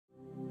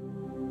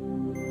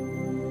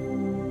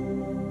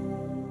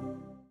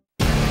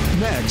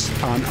Next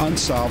on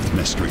Unsolved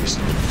Mysteries.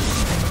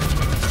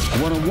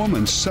 When a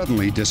woman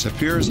suddenly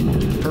disappears,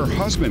 her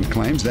husband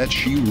claims that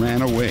she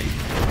ran away,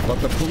 but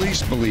the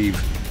police believe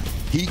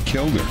he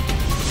killed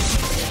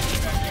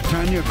her.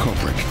 Tanya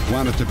Koprick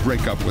wanted to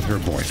break up with her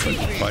boyfriend,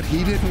 but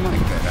he didn't like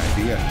that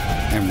idea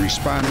and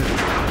responded with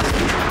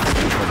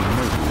a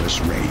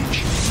murderous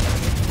rage.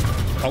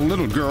 A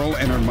little girl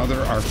and her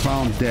mother are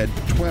found dead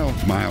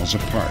 12 miles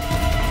apart.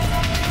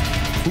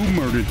 Who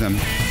murdered them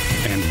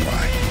and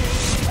why?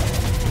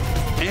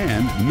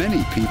 And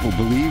many people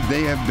believe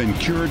they have been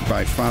cured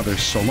by Father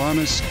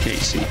Solanus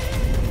Casey.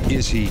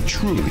 Is he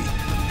truly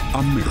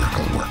a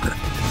miracle worker?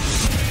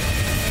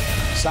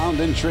 Sound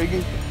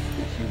intriguing?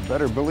 You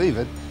better believe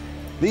it.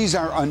 These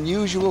are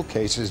unusual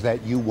cases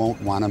that you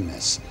won't want to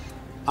miss.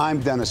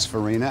 I'm Dennis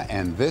Farina,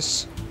 and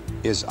this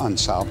is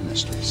Unsolved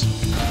Mysteries.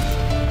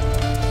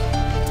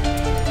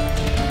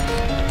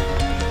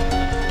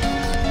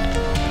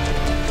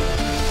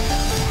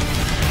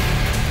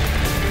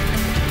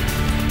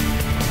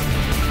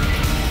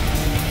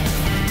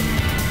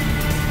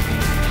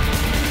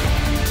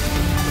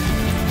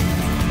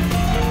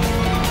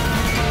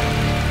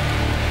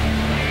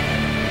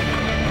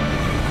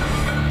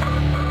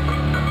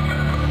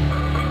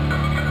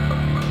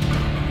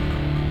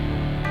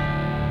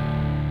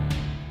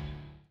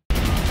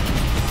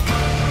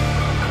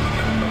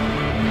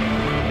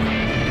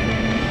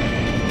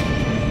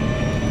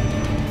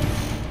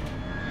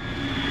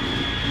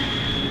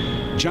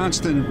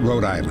 Johnston,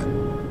 Rhode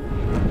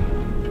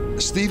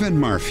Island. Stephen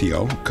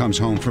Marfio comes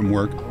home from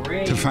work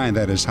to find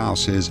that his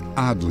house is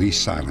oddly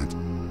silent.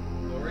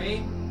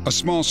 Doreen? A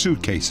small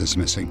suitcase is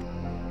missing.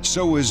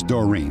 So is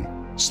Doreen,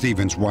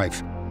 Stephen's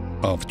wife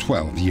of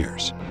 12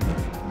 years.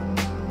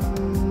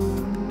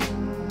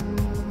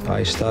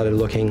 I started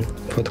looking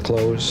for the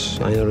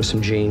clothes. I noticed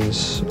some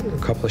jeans, a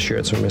couple of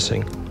shirts were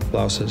missing,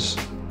 blouses.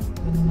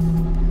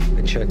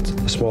 I checked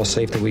the small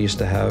safe that we used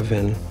to have,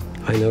 and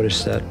I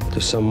noticed that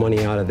there's some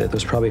money out of it. There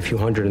was probably a few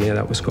hundred in there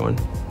that was gone.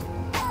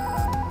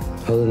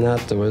 Other than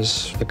that,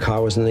 the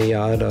car was in the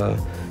yard.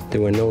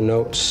 There were no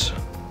notes,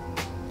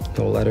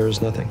 no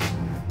letters, nothing.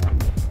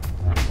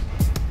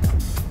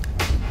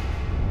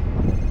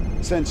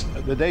 Since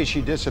the day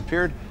she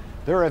disappeared,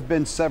 there have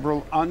been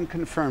several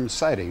unconfirmed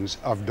sightings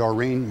of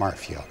Doreen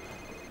Marfio.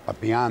 But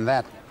beyond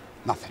that,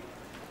 nothing.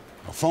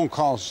 No phone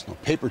calls, no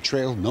paper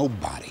trail, no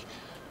body.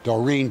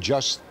 Doreen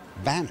just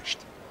vanished.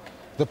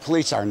 The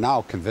police are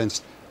now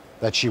convinced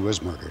that she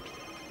was murdered.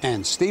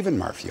 And Stephen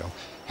Marfio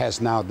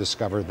has now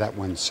discovered that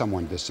when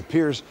someone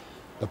disappears,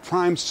 the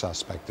prime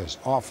suspect is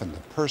often the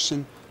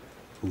person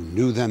who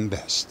knew them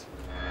best.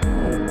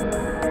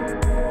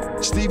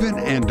 Stephen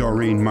and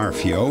Doreen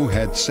Marfio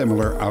had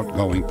similar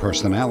outgoing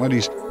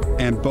personalities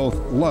and both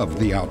loved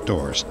the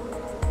outdoors.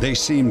 They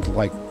seemed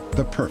like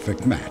the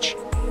perfect match.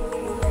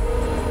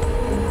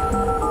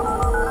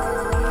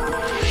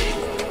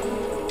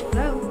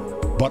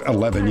 But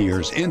 11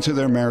 years into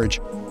their marriage,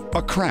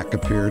 a crack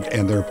appeared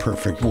in their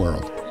perfect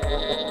world.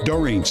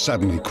 Doreen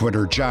suddenly quit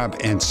her job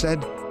and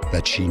said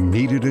that she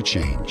needed a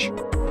change.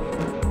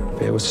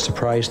 It was a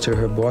surprise to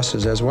her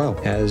bosses as well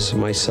as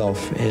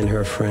myself and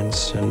her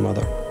friends and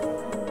mother.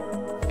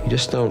 You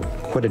just don't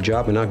quit a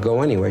job and not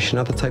go anywhere. She's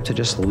not the type to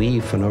just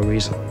leave for no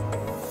reason.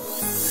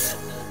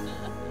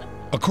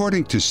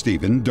 According to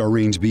Stephen,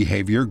 Doreen's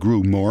behavior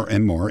grew more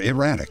and more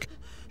erratic.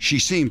 She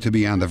seemed to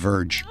be on the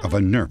verge of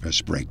a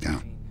nervous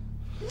breakdown.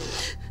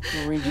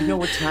 Doreen, do you know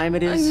what time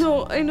it is?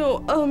 I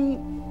know.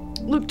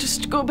 Look,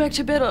 just go back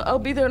to bed. I'll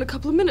be there in a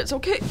couple of minutes,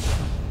 okay?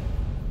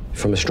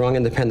 From a strong,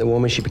 independent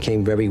woman, she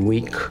became very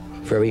weak,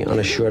 very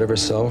unassured of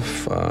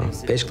herself,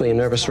 basically a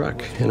nervous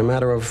wreck in a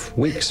matter of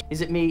weeks.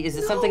 Is it me? Is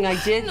it something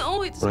I did?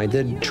 No, it's... When I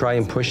did try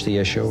and push the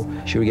issue,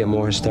 she would get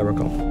more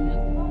hysterical.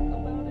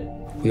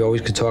 We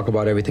always could talk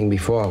about everything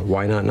before.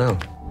 Why not now?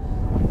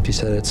 She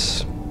said,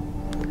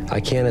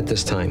 I can't at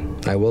this time.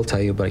 I will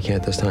tell you, but I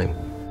can't at this time.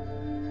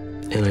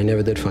 And I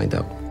never did find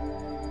out.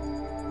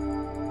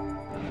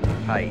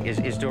 Hi,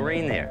 is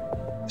Doreen there?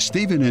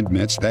 Stephen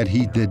admits that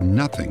he did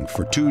nothing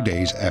for 2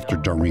 days after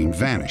Doreen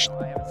vanished,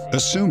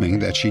 assuming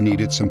that she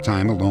needed some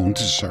time alone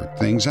to sort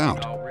things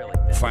out.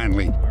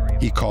 Finally,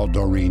 he called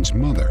Doreen's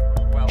mother.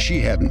 She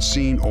hadn't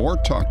seen or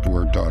talked to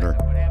her daughter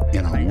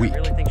in a week. I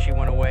really think she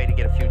went away to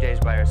get a few days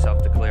by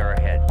herself to clear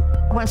her head.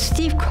 When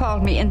Steve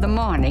called me in the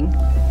morning,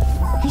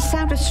 he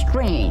sounded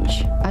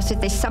strange. I said,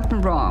 there's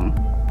something wrong.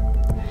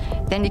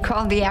 Then he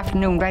called in the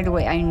afternoon. Right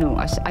away, I knew.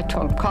 I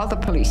told him, call the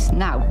police.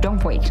 Now,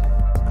 don't wait.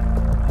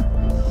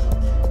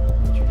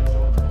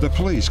 The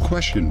police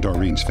questioned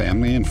Doreen's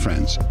family and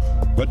friends,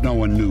 but no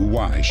one knew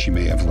why she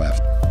may have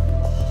left.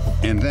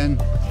 And then,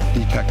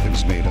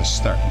 detectives made a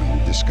startling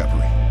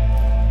discovery.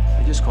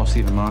 I just called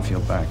Stephen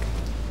Marfio back.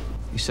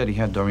 He said he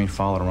had Doreen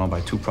followed around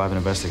by 2 private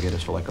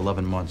investigators for like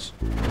 11 months.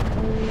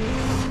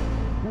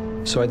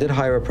 So I did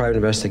hire a private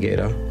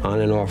investigator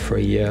on and off for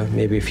a year,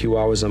 maybe a few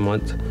hours a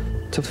month,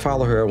 to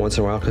follow her once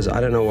in a while because I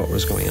didn't know what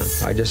was going on.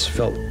 I just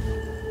felt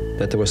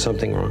that there was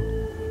something wrong.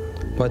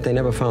 But they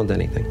never found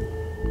anything.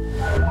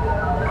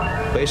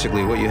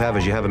 Basically, what you have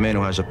is you have a man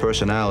who has a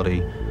personality,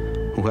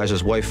 who has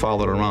his wife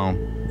followed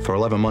around for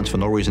 11 months for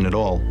no reason at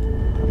all.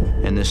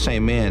 And this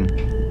same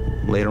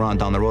man, later on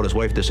down the road, his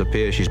wife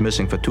disappears. She's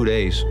missing for 2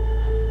 days.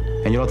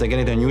 And you don't think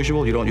anything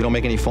unusual? You don't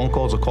make any phone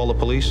calls or call the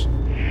police?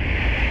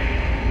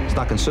 It's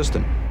not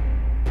consistent.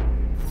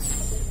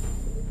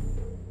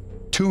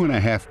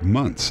 2.5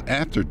 months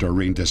after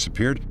Doreen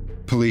disappeared,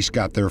 police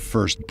got their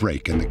first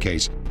break in the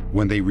case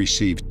when they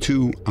received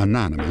 2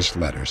 anonymous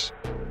letters.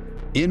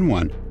 In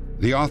one,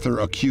 the author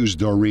accused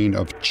Doreen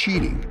of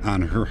cheating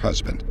on her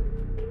husband.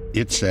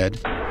 It said,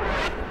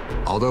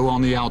 although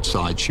on the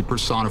outside she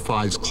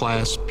personifies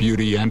class,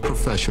 beauty, and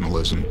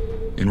professionalism,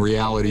 in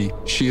reality,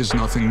 she is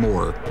nothing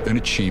more than a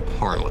cheap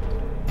harlot.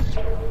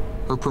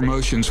 Her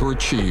promotions were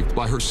achieved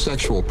by her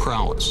sexual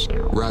prowess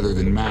rather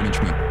than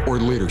management or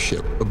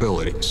leadership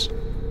abilities.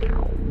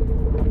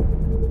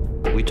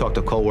 We talked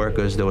to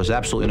co-workers. There was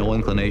absolutely no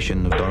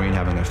inclination of Doreen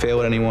having an affair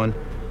with anyone.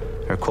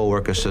 Her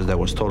co-worker says that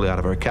was totally out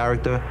of her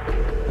character.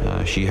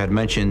 She had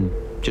mentioned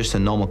just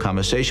in normal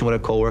conversation with her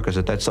co-workers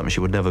that that's something she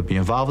would never be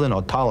involved in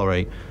or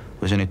tolerate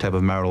was any type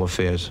of marital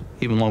affairs,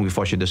 even long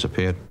before she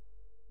disappeared.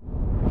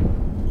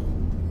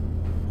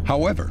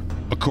 However,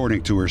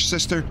 according to her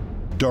sister,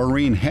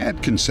 Doreen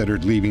had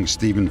considered leaving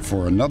Stephen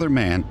for another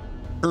man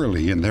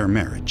early in their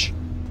marriage.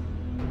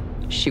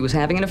 She was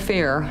having an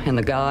affair, and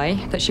the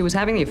guy that she was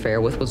having the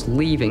affair with was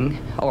leaving,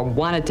 or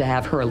wanted to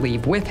have her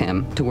leave with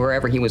him to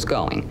wherever he was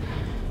going.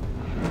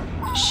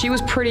 She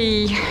was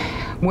pretty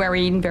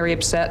worried and very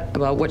upset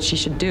about what she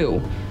should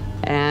do.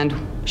 And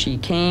she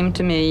came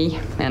to me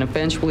and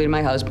eventually to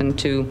my husband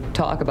to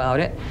talk about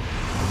it.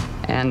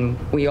 And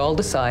we all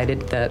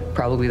decided that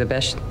probably the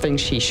best thing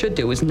she should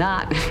do is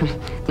not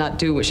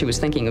do what she was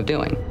thinking of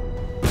doing.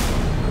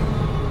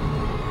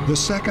 The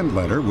second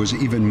letter was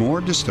even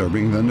more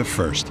disturbing than the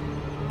first.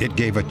 It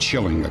gave a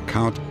chilling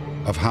account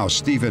of how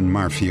Stephen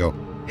Marfio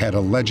had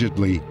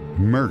allegedly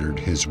murdered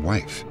his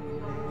wife.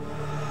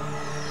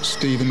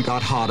 Stephen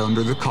got hot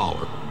under the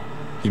collar.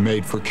 He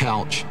made for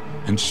couch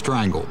and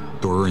strangled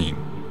Doreen.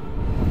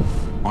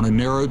 On a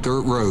narrow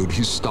dirt road,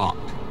 he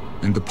stopped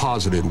and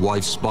deposited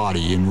wife's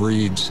body in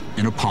reeds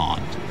in a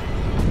pond.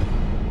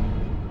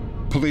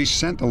 Police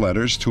sent the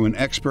letters to an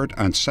expert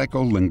on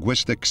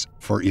psycholinguistics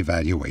for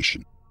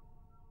evaluation.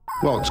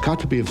 Well, it's got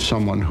to be of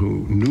someone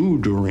who knew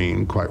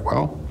Doreen quite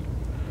well,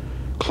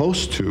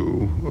 close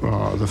to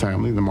the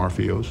family, the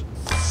Marfios.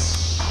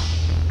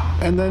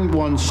 And then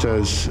one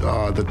says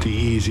that the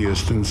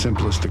easiest and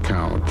simplest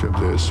account of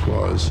this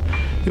was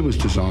it was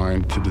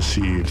designed to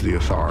deceive the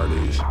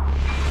authorities.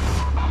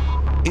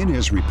 In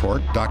his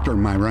report, Dr.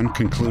 Myron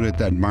concluded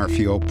that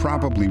Marfio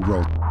probably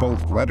wrote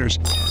both letters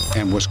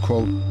and was,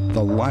 quote,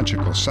 the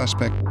logical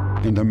suspect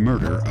in the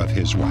murder of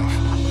his wife.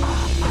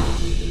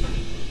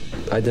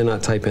 I did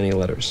not type any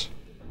letters.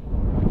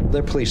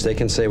 They're police, they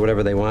can say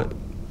whatever they want,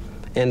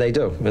 and they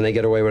do, and they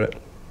get away with it.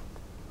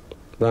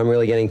 But I'm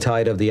really getting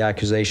tired of the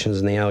accusations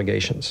and the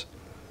allegations.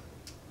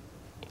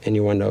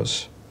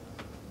 Innuendos.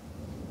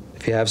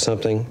 If you have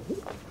something,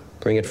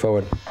 bring it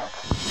forward.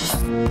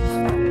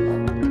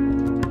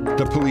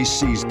 The police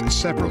seized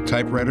several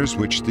typewriters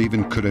which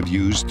Stephen could have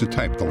used to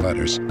type the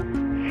letters.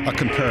 A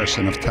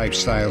comparison of type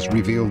styles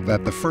revealed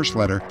that the first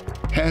letter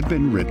had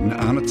been written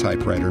on a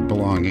typewriter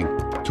belonging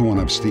to one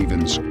of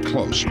Stephen's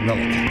close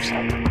relatives.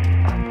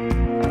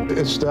 It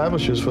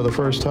establishes for the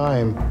first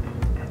time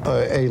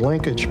a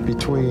linkage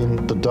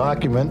between the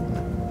document,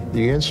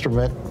 the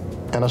instrument,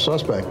 and a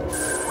suspect.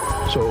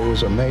 So it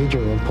was a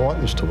major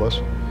importance to us.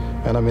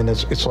 And I mean,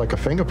 it's like a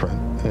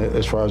fingerprint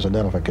as far as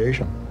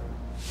identification.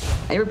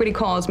 Everybody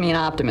calls me an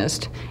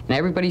optimist, and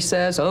everybody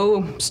says,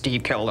 oh,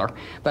 Steve killed her.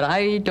 But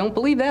I don't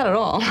believe that at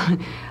all.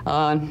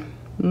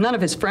 None of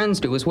his friends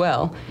do as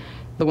well,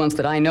 the ones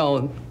that I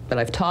know that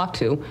I've talked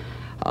to.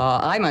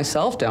 I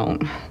myself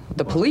don't.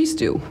 The police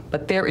do,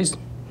 but there is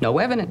no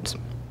evidence.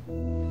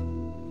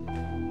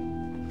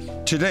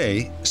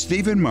 Today,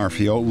 Stephen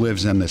Marfio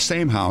lives in the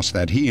same house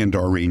that he and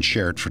Doreen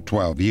shared for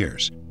 12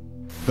 years.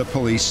 The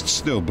police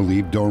still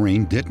believe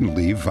Doreen didn't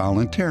leave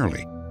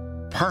voluntarily,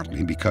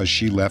 partly because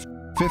she left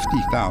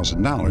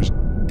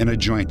 $50,000 in a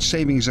joint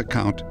savings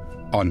account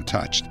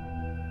untouched.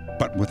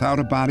 But without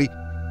a body,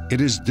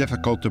 it is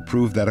difficult to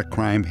prove that a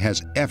crime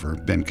has ever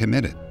been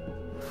committed.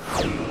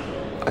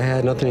 I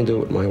had nothing to do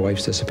with my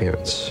wife's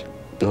disappearance,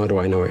 nor do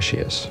I know where she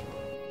is.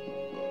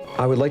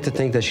 I would like to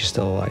think that she's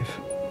still alive.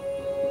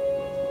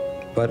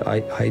 But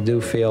I do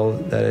feel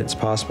that it's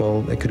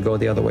possible it could go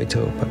the other way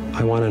too. But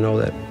I want to know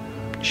that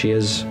she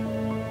is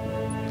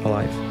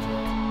alive.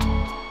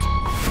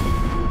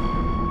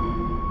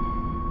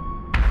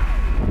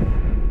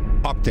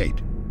 Update.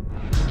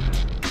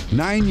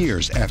 9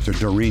 years after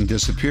Doreen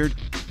disappeared,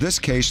 this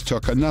case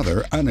took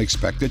another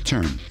unexpected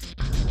turn.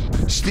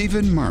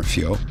 Stephen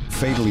Marfio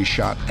fatally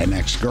shot an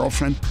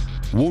ex-girlfriend,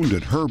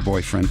 wounded her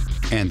boyfriend,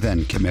 and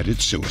then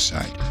committed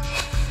suicide.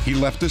 He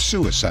left a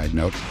suicide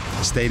note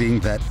stating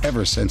that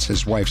ever since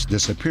his wife's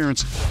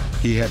disappearance,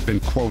 he had been,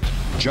 quote,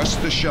 just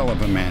the shell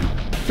of a man,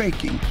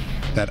 faking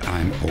that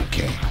I'm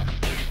okay.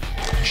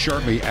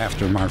 Shortly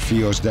after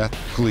Marfio's death,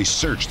 police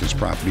searched his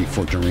property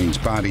for Doreen's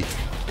body,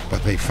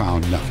 but they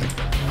found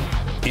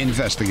nothing.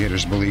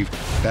 Investigators believe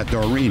that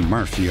Doreen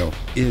Marfio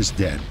is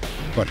dead,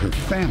 but her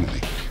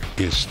family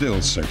is still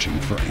searching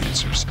for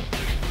answers.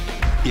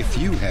 If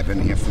you have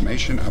any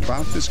information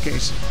about this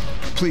case,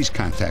 please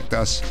contact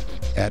us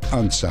at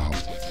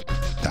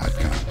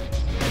unsolved.com.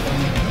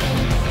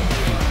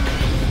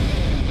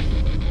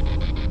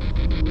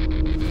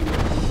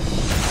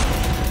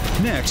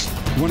 Next,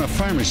 when a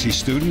pharmacy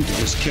student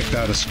is kicked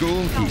out of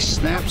school, he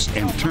snaps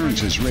and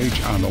turns his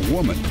rage on the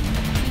woman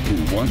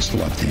who once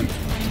loved him.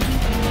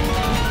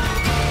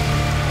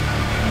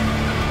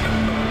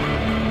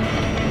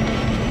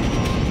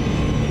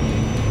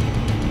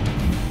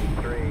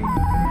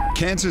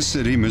 Kansas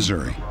City,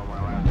 Missouri.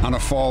 On a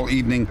fall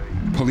evening,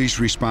 police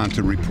respond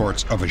to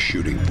reports of a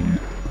shooting.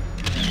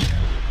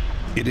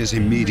 It is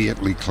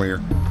immediately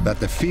clear that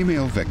the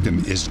female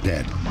victim is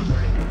dead.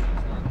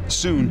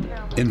 Soon,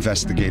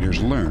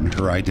 investigators learn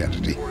her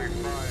identity.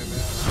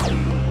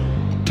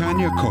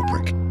 Tanya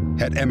Koprik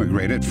had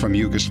emigrated from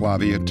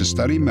Yugoslavia to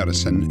study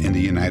medicine in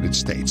the United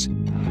States.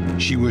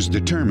 She was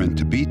determined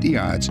to beat the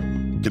odds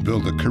to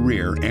build a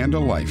career and a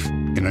life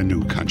in a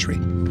new country.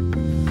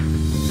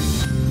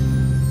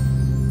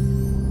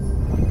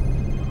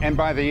 And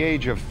by the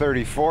age of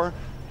 34,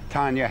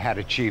 Tanya had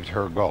achieved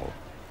her goal.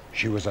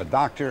 She was a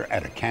doctor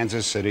at a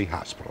Kansas City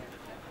hospital.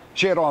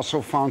 She had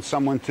also found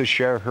someone to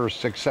share her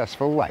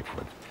successful life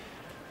with.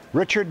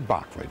 Richard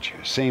Bachledge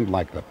seemed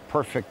like the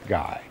perfect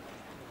guy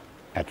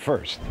at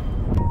first.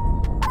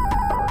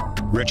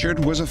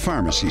 Richard was a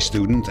pharmacy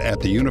student at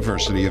the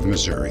University of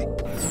Missouri.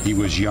 He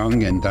was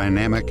young and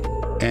dynamic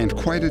and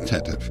quite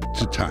attentive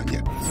to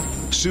Tanya.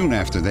 Soon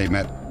after they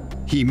met,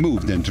 he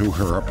moved into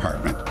her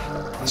apartment.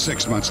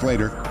 6 months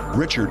later,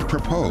 Richard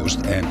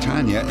proposed and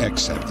Tanya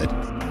accepted,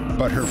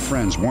 but her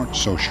friends weren't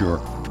so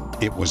sure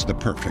it was the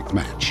perfect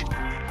match.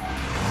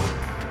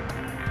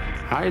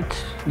 I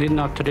did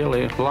not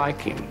really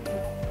like him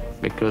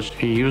because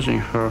he using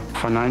her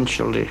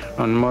financially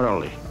and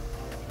morally.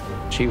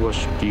 She was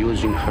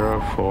using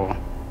her for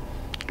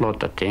a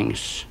lot of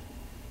things,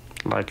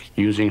 like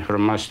using her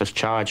master's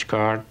charge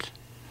card,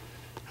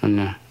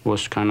 and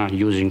was kind of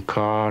using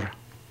car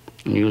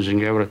and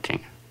using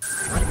everything.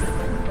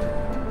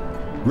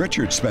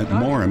 Richard spent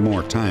more and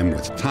more time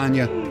with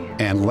Tanya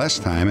and less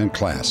time in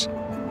class.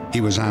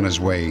 He was on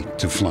his way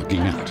to flunking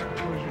out.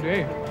 How was your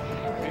day?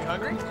 Are you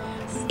hungry?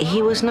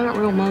 He was not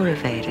real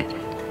motivated.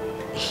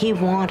 He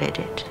wanted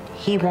it.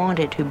 He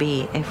wanted to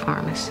be a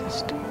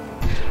pharmacist.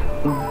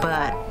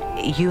 But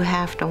you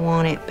have to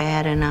want it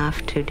bad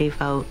enough to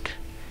devote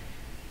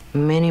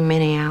many,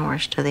 many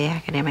hours to the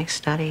academic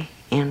study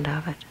end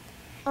of it.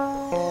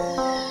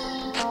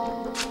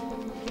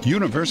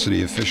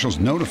 University officials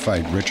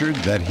notified Richard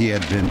that he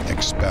had been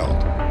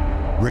expelled.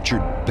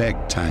 Richard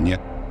begged Tanya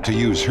to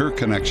use her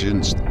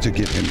connections to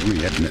get him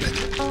readmitted.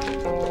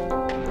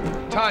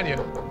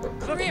 Tanya,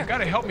 look, you've got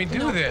to help me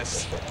do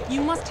this.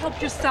 You must help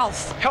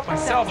yourself. Help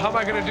myself? How am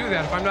I going to do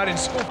that if I'm not in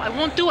school? I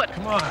won't do it.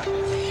 Come on.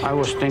 I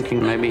was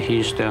thinking maybe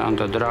he's on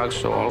the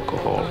drugs or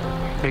alcohol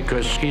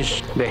because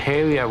his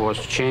behavior was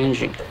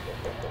changing.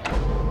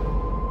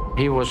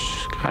 He was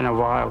kind of a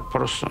wild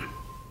person.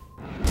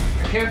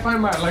 I can't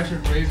find my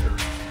electric razor.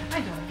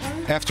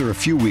 After a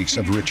few weeks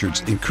of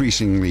Richard's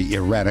increasingly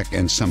erratic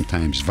and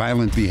sometimes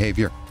violent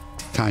behavior,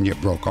 Tanya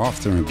broke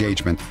off their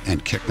engagement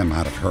and kicked him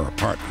out of her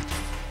apartment.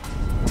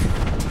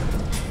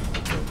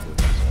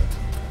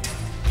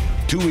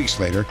 2 weeks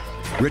later,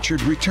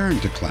 Richard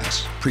returned to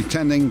class,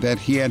 pretending that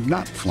he had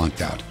not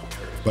flunked out,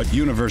 but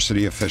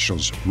university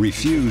officials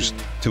refused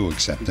to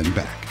accept him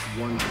back.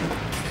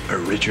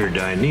 Richard,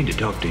 I need to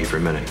talk to you for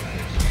a minute.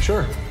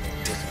 Sure.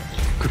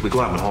 Could we go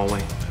out in the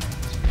hallway?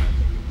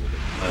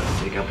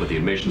 Take up with the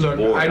admissions Look,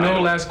 board. I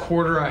know last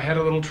quarter I had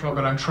a little trouble,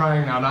 but I'm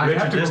trying now. I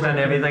have to this go doesn't back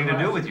have anything to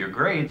do with your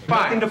grades.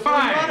 Fine,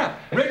 fine.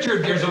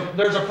 Richard, there's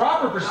a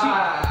proper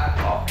procedure.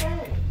 Okay.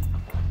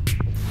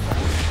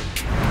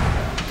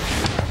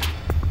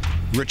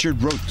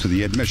 Richard wrote to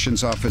the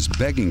admissions office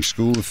begging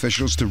school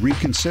officials to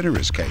reconsider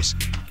his case.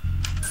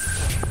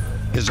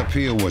 His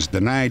appeal was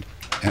denied,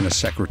 and a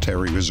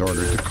secretary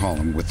resorted to call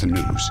him with the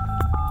news.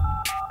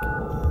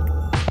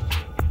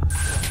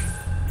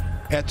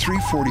 At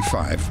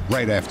 3:45,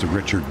 right after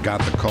Richard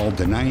got the call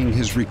denying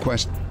his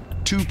request,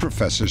 2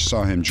 professors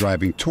saw him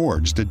driving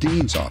towards the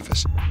dean's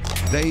office.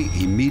 They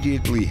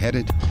immediately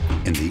headed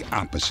in the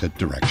opposite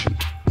direction.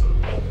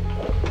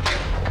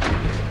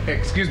 Hey,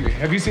 excuse me,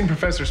 have you seen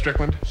Professor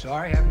Strickland?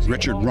 Sorry, I haven't seen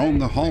Richard roamed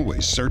the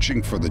hallways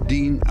searching for the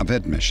dean of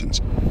admissions.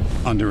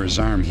 Under his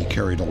arm, he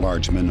carried a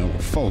large manila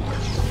folder.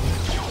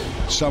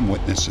 Some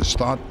witnesses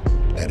thought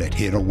that it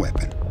hid a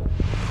weapon.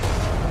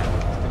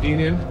 The dean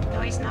in?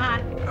 No, he's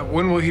not.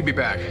 When will he be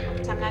back?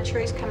 I'm not sure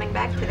he's coming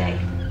back today.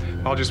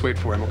 I'll just wait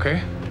for him,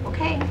 okay?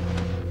 Okay.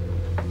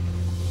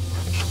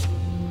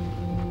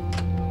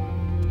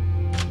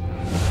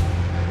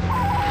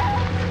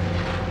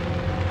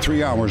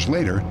 Three hours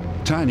later,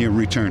 Tanya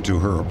returned to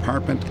her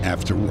apartment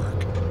after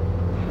work.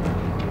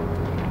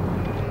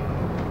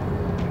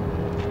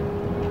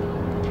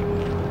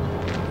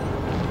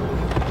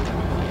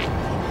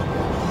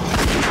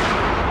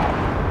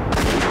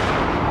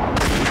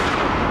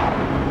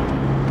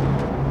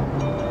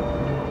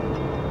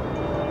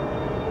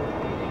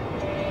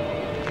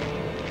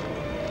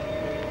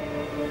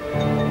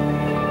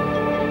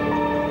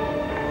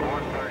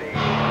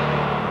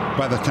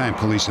 By the time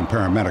police and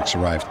paramedics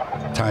arrived,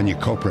 Tanya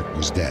Koprick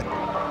was dead.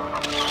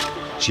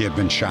 She had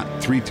been shot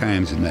 3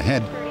 times in the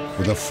head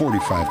with a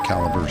 .45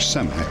 caliber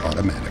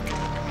semi-automatic.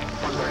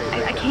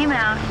 I came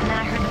out, and then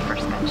I heard the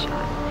first gunshot.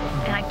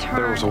 And I turned.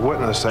 There was a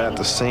witness at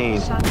the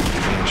scene,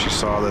 and she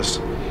saw this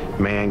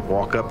man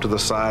walk up to the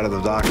side of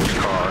the doctor's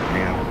car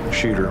and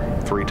shoot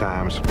her 3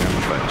 times in the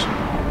face.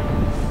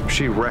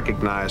 She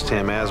recognized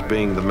him as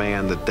being the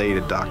man that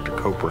dated Dr.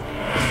 Koprick,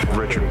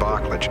 Richard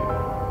Bachlich.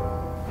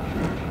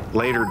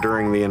 Later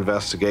during the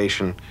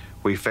investigation,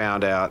 we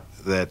found out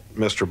that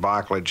Mr.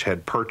 Bachlich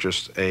had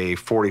purchased a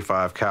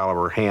 .45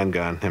 caliber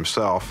handgun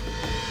himself.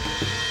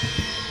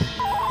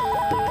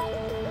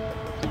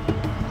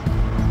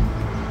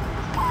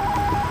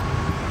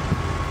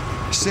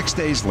 Six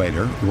days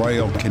later,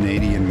 Royal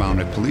Canadian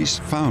Mounted Police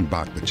found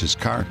Bachlich's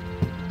car.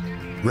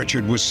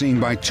 Richard was seen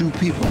by 2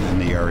 people in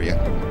the area.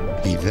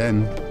 He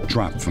then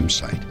dropped from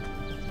sight.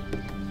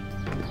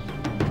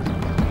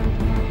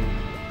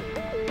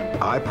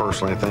 I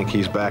personally think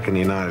he's back in the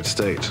United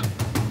States.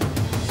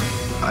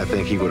 I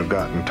think he would have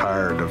gotten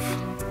tired of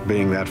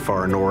being that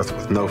far north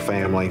with no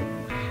family,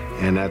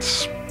 and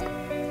that's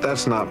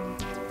not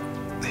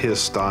his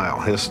style.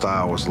 His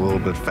style was a little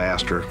bit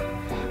faster,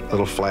 a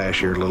little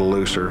flashier, a little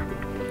looser.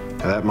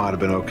 And that might have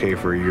been okay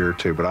for a year or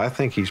 2, but I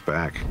think he's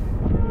back.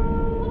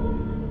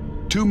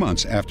 2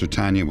 months after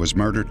Tanya was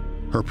murdered,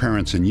 her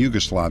parents in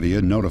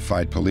Yugoslavia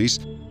notified police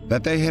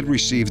that they had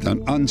received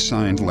an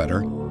unsigned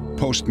letter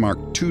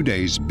postmarked 2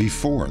 days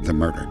before the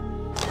murder.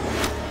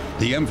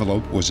 The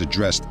envelope was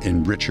addressed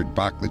in Richard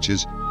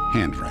Bachlich's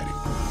handwriting.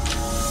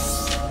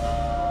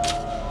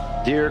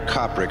 Dear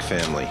Koprick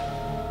family,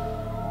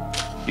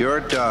 your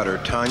daughter,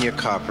 Tanya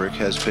Koprick,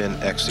 has been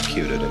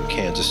executed in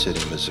Kansas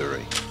City,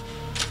 Missouri.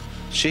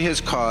 She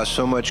has caused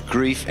so much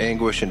grief,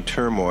 anguish, and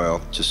turmoil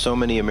to so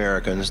many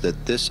Americans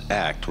that this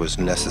act was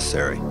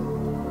necessary.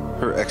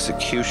 Her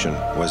execution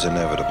was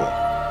inevitable.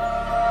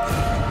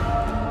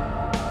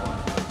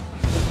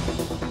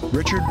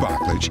 Richard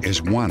Bachlich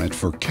is wanted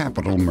for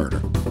capital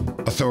murder.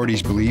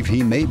 Authorities believe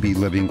he may be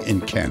living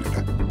in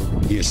Canada.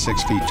 He is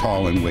 6 feet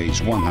tall and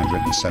weighs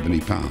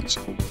 170 pounds.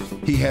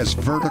 He has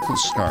vertical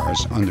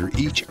scars under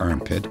each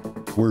armpit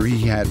where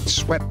he had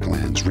sweat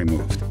glands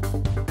removed.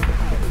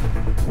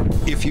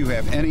 If you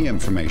have any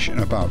information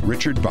about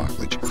Richard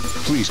Bachlich,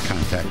 please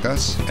contact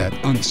us at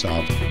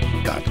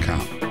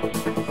unsolved.com.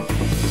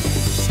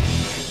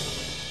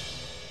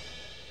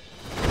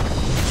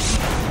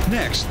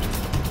 Next,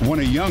 when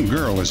a young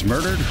girl is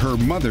murdered, her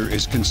mother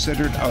is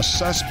considered a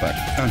suspect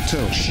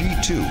until she,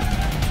 too,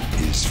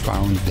 is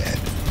found dead.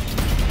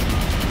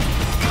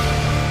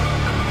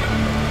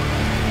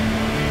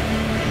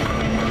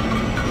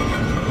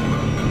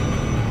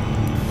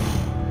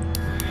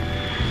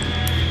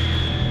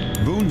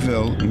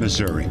 Boonville,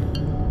 Missouri.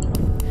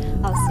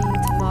 I'll see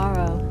you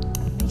tomorrow.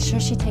 Make sure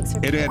she takes her.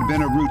 It had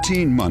been a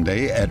routine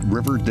Monday at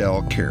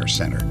Riverdale Care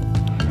Center.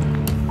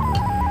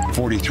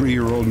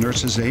 43-year-old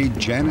nurse's aide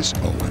Janice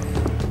Owen,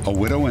 a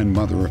widow and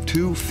mother of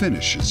 2,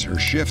 finishes her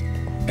shift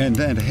and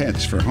then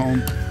heads for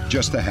home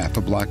just a half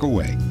a block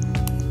away.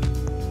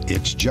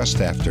 It's just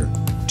after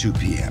 2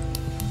 p.m.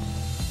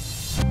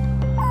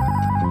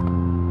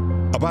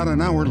 About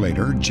an hour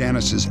later,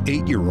 Janice's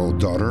 8-year-old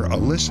daughter,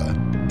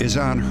 Alyssa, is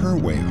on her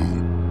way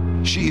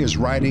home. She is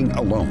riding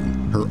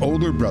alone. Her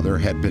older brother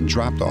had been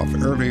dropped off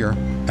earlier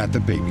at the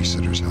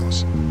babysitter's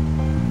house.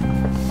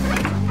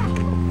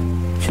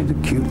 She's a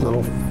cute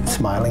little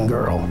smiling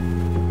girl.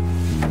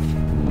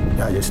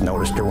 I just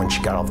noticed her when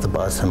she got off the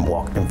bus and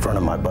walked in front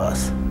of my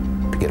bus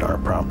to get on her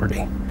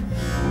property.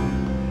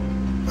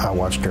 I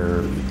watched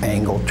her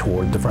angle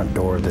toward the front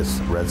door of this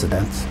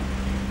residence,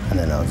 and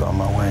then I was on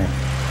my way.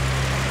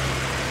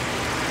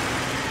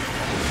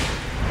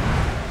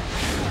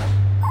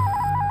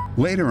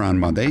 Later on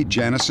Monday,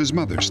 Janice's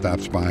mother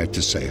stops by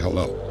to say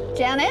hello.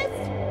 Janice?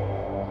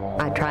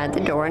 I tried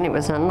the door and it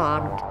was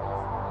unlocked.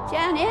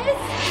 Janice?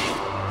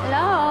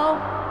 Hello?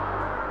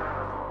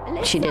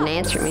 Alyssa? She didn't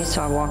answer me,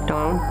 so I walked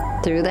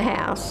on through the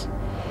house,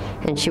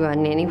 and she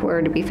wasn't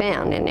anywhere to be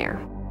found in there.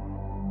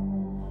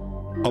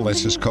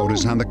 Alyssa's coat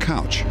is on the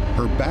couch,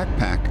 her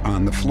backpack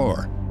on the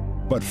floor.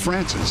 But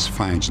Frances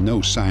finds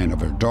no sign of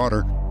her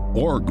daughter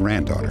or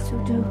granddaughter.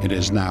 It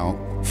is now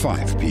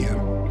 5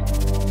 p.m.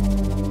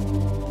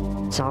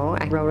 So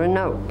I wrote a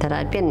note that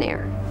I'd been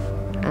there.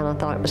 And I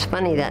thought it was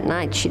funny that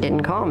night she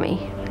didn't call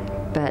me,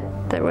 but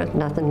there was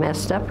nothing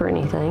messed up or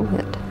anything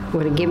that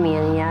would have given me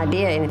any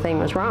idea anything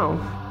was wrong.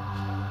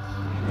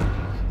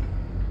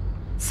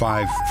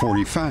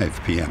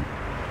 5:45 p.m.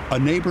 A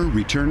neighbor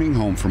returning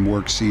home from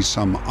work sees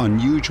some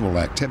unusual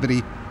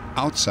activity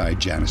outside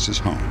Janice's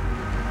home.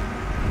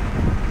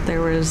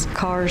 There was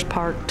cars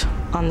parked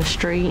on the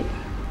street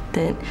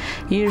that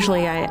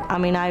usually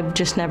I've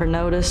just never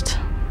noticed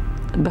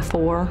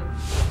before.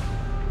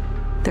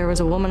 There was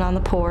a woman on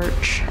the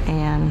porch,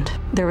 and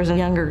there was a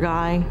younger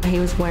guy. He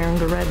was wearing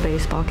a red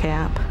baseball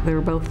cap. They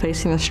were both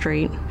facing the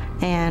street,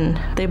 and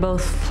they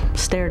both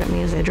stared at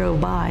me as they drove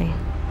by.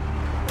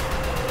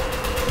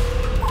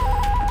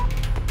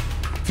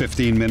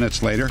 15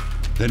 minutes later,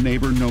 the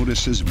neighbor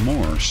notices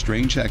more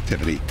strange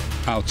activity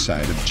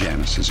outside of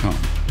Janice's home.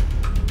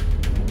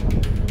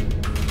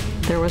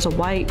 There was a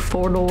white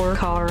four-door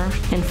car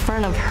in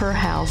front of her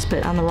house,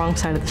 but on the wrong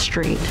side of the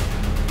street.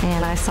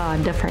 And I saw a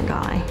different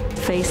guy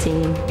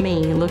facing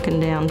me, looking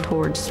down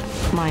towards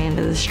my end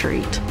of the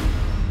street.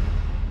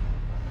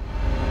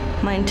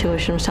 My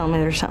intuition was telling me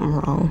there's something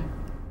wrong.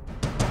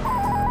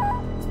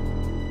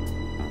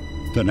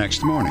 The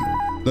next morning,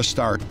 the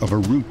start of a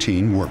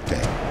routine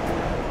workday.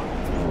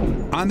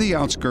 On the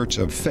outskirts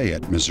of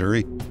Fayette,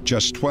 Missouri,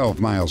 just 12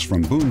 miles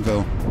from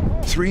Boonville,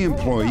 3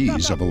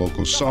 employees of a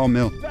local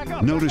sawmill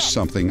noticed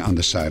something on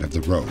the side of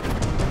the road.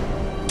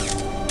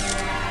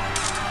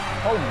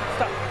 Oh,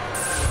 stop.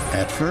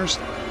 At first,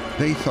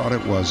 they thought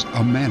it was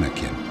a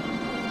mannequin.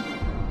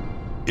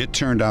 It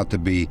turned out to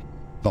be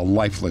the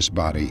lifeless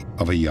body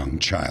of a young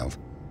child.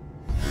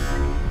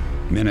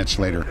 Minutes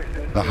later,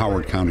 the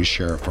Howard County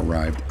Sheriff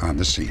arrived on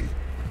the scene.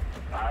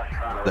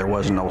 There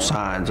was no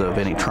signs of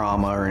any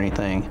trauma or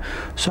anything,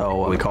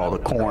 so we called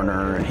the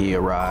coroner, and he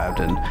arrived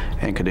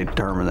and could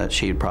determine that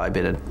she had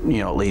probably been,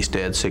 at least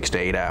dead 6 to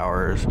 8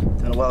 hours.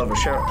 And well over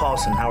Sheriff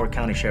Paulson, Howard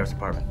County Sheriff's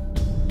Department.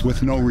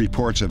 With no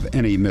reports of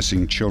any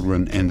missing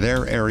children in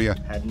their area,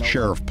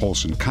 Sheriff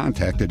Paulson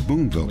contacted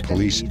Boonville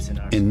police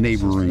in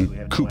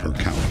neighboring Cooper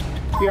County.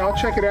 Yeah, I'll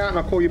check it out and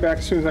I'll call you back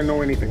as soon as I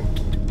know anything.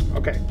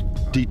 Okay.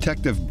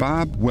 Detective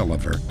Bob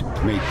Welliver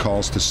made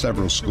calls to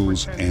several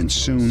schools and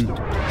soon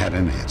had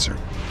an answer.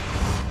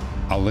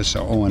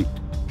 Alyssa Owen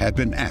had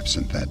been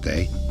absent that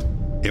day.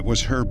 It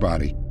was her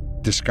body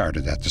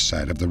discarded at the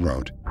side of the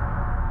road.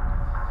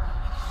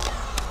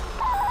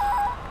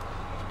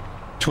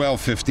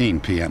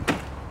 12:15 p.m.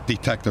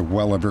 Detective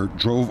Welliver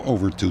drove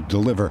over to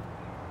deliver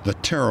the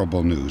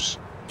terrible news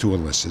to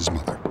Alyssa's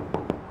mother.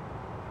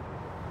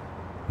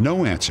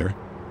 No answer.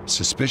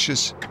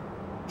 Suspicious,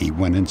 he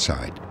went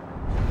inside.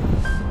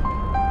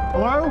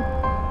 Hello?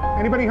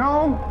 Anybody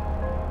home?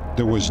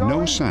 There was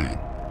no sign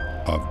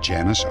of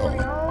Janice Owen.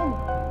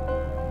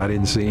 I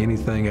didn't see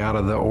anything out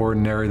of the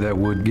ordinary that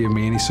would give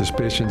me any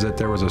suspicions that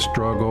there was a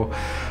struggle.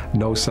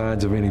 No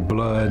signs of any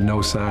blood,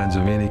 no signs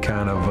of any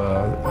kind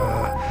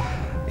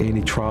of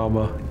any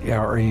trauma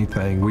or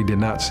anything. We did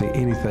not see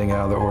anything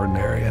out of the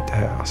ordinary at the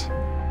house.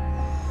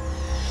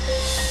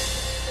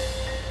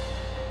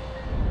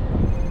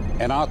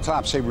 An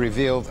autopsy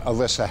revealed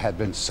Alyssa had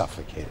been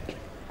suffocated.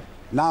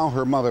 Now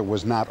her mother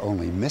was not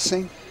only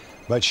missing,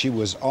 but she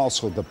was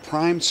also the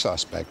prime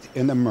suspect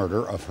in the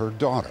murder of her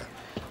daughter.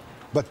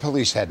 But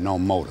police had no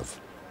motive.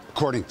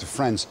 According to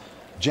friends,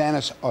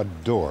 Janice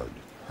adored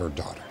her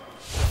daughter.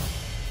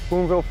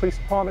 Boonville Police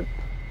Department.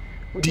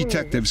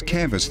 Detectives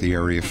canvassed the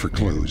area for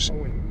clues.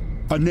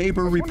 A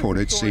neighbor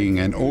reported seeing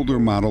an older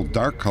model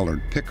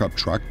dark-colored pickup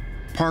truck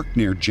parked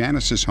near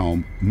Janice's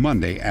home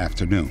Monday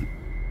afternoon.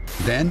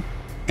 Then,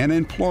 an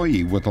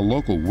employee with a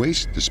local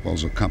waste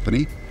disposal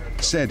company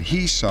said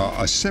he saw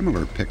a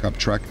similar pickup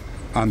truck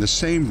on the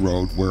same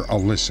road where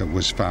Alyssa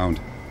was found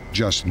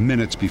just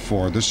minutes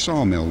before the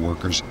sawmill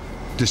workers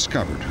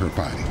discovered her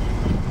body.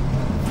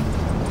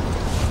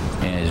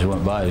 And he just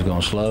went by, he was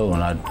going slow,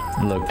 and I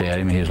looked at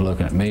him, he was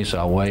looking at me, so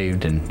I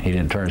waved, and he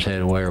didn't turn his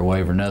head away or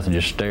wave or nothing,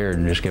 just stared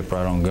and just kept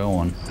right on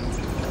going.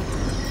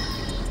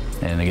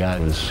 And the guy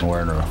was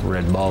wearing a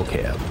red ball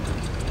cap.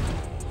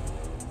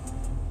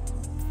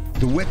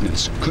 The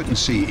witness couldn't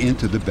see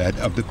into the bed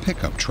of the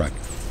pickup truck,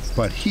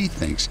 but he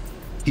thinks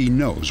he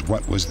knows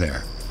what was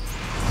there.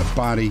 The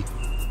body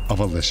of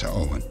Alyssa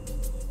Owen.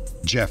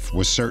 Jeff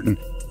was certain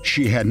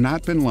she had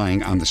not been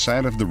lying on the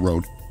side of the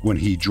road when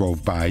he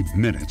drove by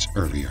minutes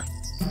earlier.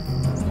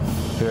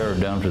 Whoever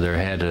dumped her there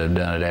had to have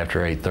done it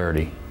after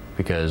 8:30,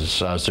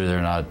 because I was through there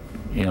and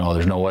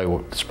there's no way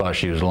the spot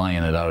she was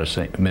laying that I would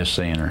have missed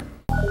seeing her.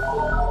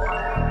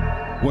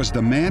 Was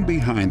the man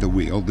behind the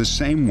wheel the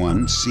same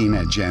one seen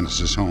at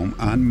Janice's home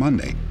on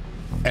Monday?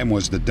 And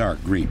was the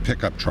dark green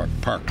pickup truck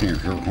parked near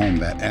her home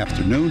that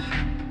afternoon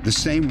the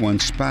same one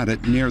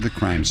spotted near the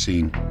crime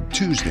scene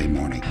Tuesday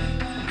morning?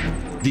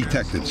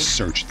 Detectives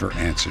searched for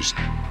answers,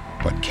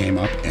 but came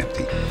up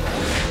empty.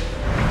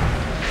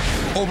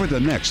 Over the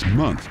next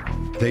month,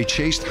 they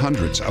chased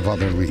hundreds of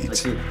other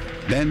leads.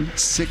 Then,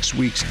 6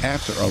 weeks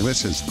after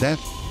Alyssa's death,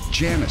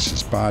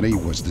 Janice's body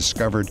was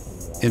discovered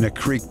in a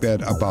creek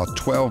bed about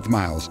 12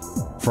 miles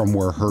from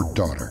where her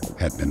daughter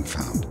had been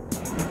found.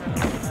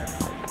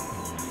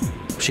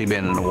 She'd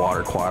been in the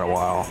water quite a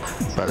while,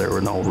 but there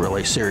were no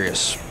really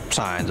serious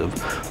signs of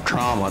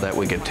trauma that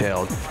we could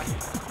tell.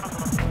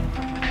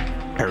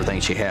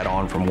 Everything she had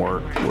on from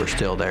work were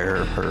still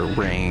there. Her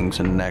rings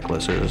and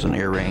necklaces and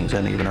earrings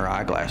and even her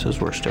eyeglasses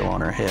were still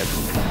on her head.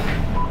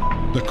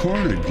 The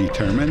coroner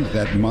determined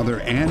that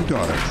mother and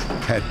daughter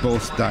had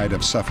both died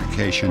of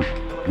suffocation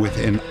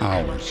within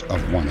hours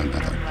of one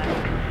another.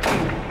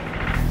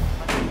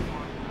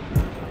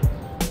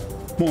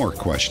 More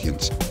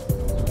questions.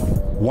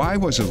 Why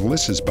was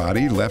Alyssa's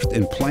body left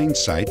in plain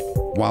sight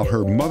while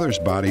her mother's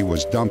body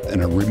was dumped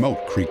in a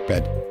remote creek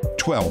bed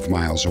 12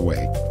 miles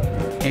away?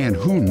 And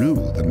who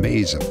knew the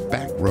maze of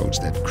back roads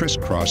that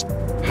crisscrossed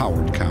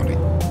Howard County?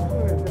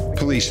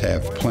 Police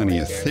have plenty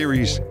of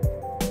theories,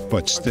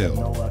 but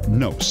still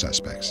no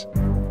suspects.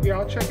 Yeah,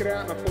 I'll check it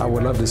out. I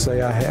would love to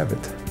say I have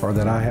it, or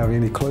that I have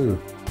any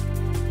clue.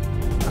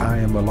 I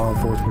am a law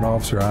enforcement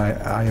officer.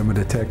 I am a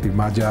detective.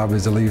 My job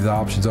is to leave the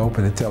options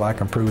open until I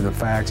can prove the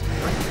facts.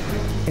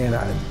 And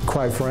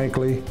quite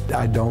frankly,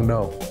 I don't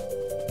know.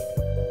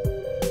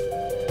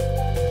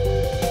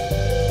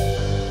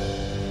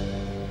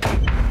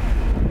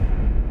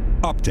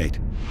 Update.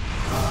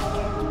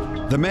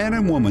 The man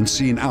and woman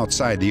seen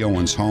outside the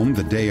Owens home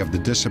the day of the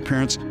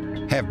disappearance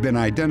have been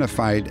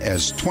identified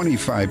as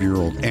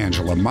 25-year-old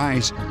Angela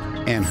Mize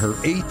and her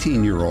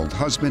 18-year-old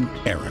husband,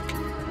 Eric.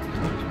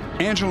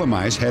 Angela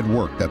Mize had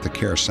worked at the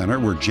care center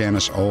where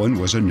Janice Owen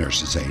was a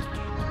nurse's aide.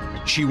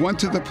 She went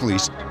to the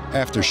police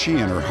after she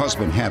and her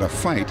husband had a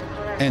fight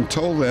and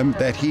told them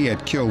that he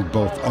had killed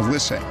both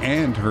Alyssa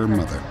and her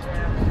mother.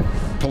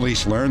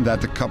 Police learned that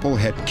the couple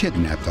had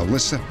kidnapped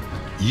Alyssa,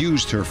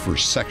 used her for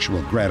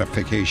sexual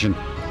gratification,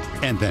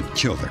 and then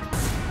killed her.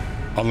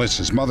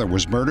 Alyssa's mother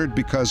was murdered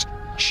because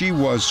she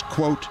was,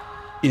 quote,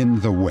 in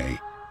the way.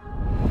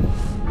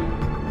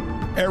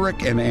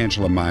 Eric and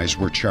Angela Mize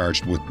were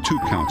charged with 2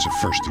 counts of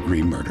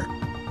first-degree murder.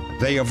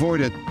 They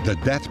avoided the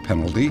death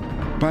penalty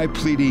by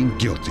pleading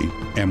guilty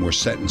and were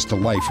sentenced to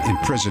life in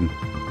prison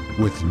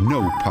with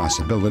no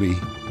possibility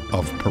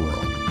of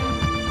parole.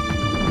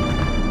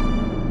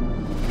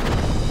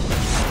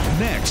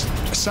 Next,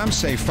 some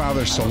say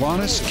Father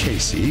Solanus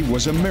Casey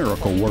was a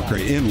miracle worker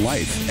in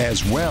life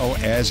as well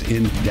as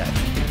in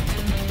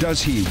death.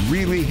 Does he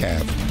really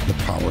have the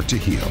power to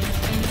heal?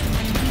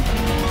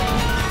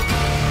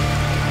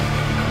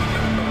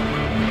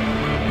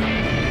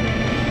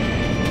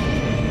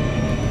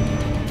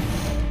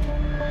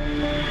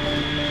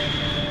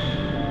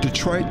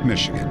 Detroit,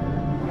 Michigan.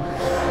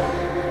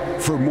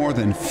 For more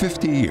than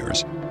 50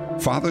 years,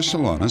 Father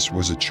Solanus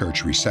was a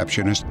church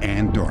receptionist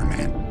and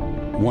doorman,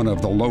 one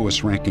of the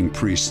lowest-ranking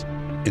priests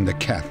in the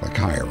Catholic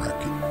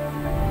hierarchy.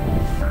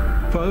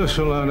 Father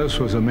Solanus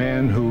was a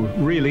man who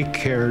really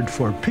cared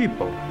for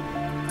people.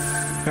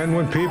 And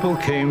when people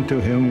came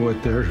to him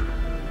with their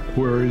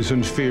worries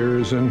and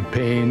fears and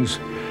pains,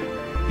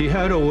 he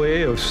had a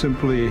way of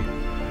simply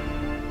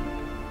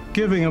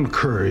giving them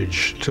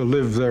courage to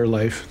live their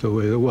life the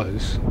way it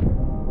was.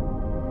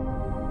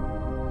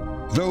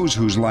 Those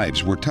whose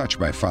lives were touched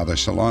by Father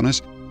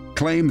Solanus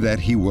claim that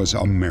he was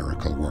a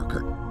miracle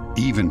worker.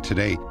 Even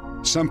today,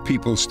 some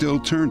people still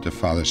turn to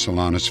Father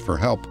Solanus for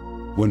help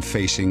when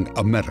facing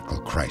a medical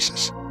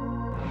crisis.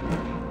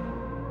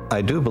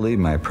 I do believe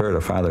my prayer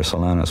to Father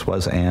Solanus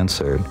was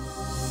answered.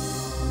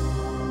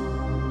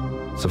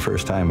 It's the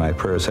first time my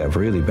prayers have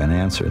really been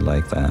answered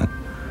like that,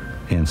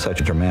 in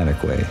such a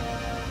dramatic way.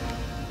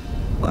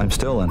 I'm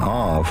still in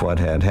awe of what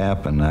had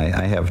happened.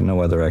 I have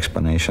no other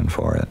explanation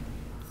for it.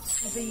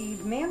 The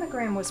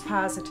mammogram was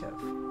positive.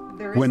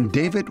 When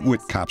David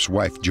Whitcop's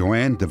wife,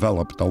 Joanne,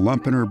 developed a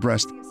lump in her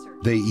breast,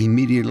 they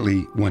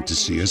immediately went to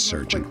see a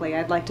surgeon.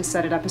 I'd like to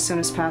set it up as soon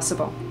as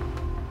possible.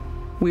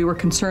 We were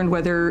concerned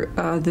whether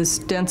this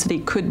density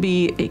could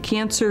be a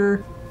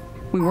cancer.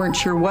 We weren't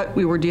sure what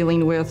we were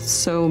dealing with,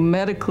 so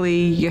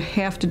medically you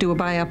have to do a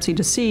biopsy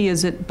to see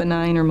is it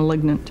benign or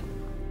malignant.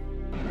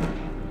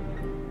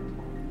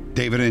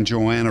 David and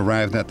Joanne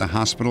arrived at the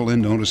hospital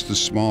and noticed a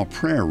small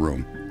prayer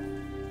room.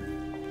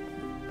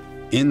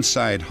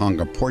 Inside hung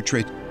a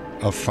portrait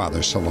of Father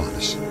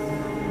Solanus.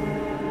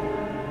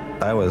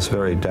 I was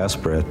very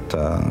desperate,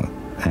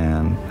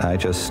 and I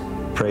just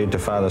prayed to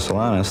Father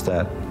Solanus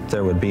that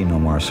there would be no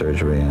more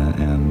surgery,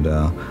 and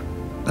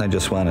I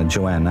just wanted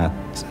Joanne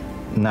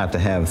not to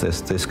have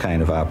this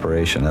kind of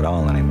operation at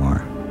all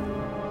anymore.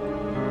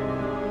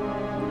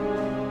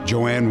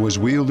 Joanne was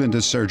wheeled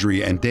into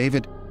surgery, and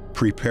David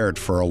prepared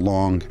for a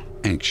long,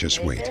 anxious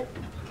wait.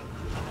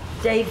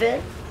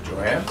 David?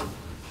 Joanne?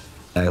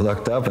 I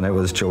looked up, and it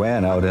was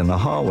Joanne out in the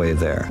hallway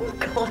there. We're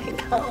going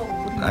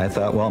home. I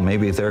thought, well,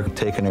 maybe they're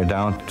taking her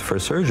down for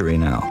surgery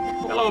now.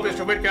 Hello,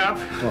 Mr. Whitcop.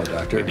 Hello,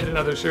 Doctor. We did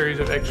another series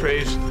of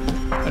x-rays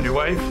on your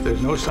wife.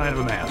 There's no sign of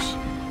a mass.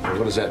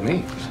 What does that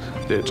mean?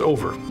 It's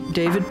over.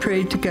 David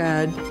prayed to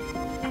God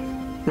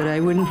that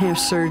I wouldn't have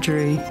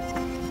surgery,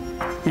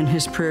 and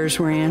his prayers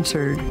were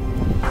answered,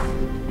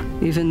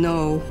 even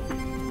though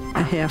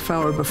a half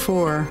hour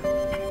before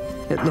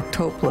it looked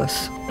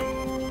hopeless.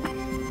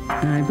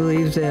 And I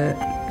believe that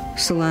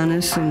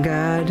Solanus and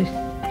God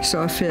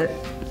saw fit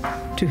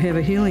to have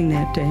a healing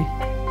that day.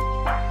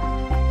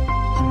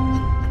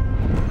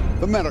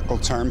 The medical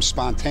term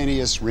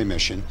spontaneous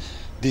remission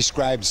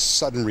describes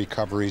sudden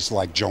recoveries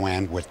like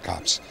Joanne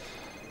Whitcop's.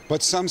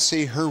 But some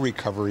see her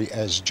recovery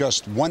as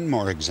just one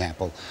more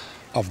example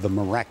of the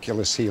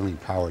miraculous healing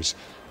powers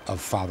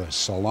of Father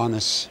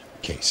Solanus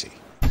Casey.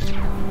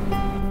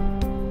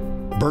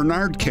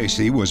 Bernard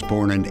Casey was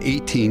born in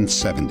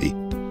 1870,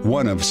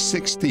 one of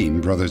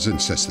 16 brothers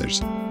and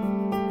sisters.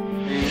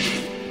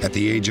 At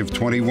the age of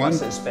 21,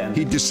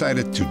 he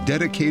decided to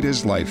dedicate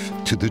his life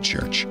to the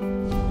church.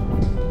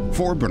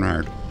 For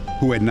Bernard,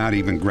 who had not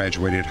even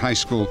graduated high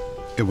school,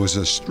 it was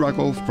a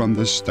struggle from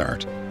the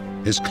start.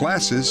 His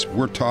classes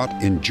were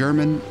taught in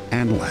German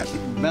and Latin.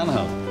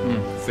 Bernhard,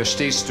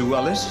 verstehst du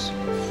alles?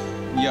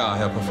 Ja,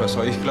 Herr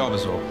Professor, ich glaube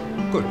so.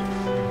 Gut.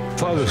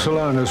 Father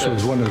Solanus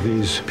was one of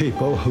these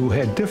people who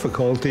had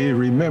difficulty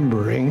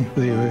remembering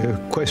the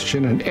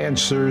question and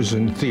answers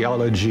and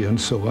theology and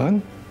so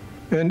on.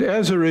 And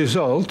as a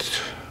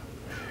result,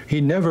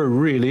 he never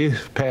really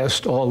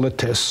passed all the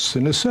tests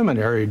in his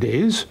seminary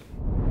days.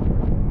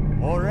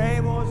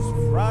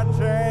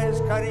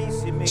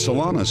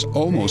 Solanus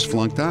almost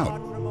flunked out,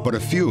 but a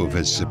few of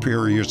his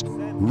superiors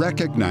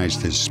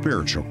recognized his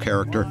spiritual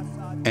character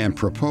and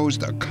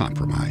proposed a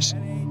compromise.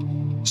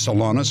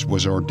 Solanus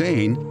was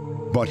ordained,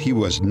 but he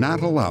was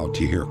not allowed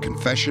to hear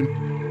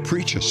confession,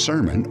 preach a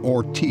sermon,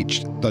 or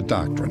teach the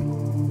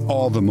doctrine,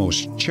 all the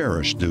most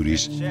cherished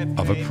duties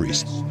of a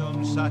priest.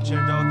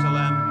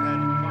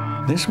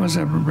 This was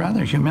a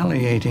rather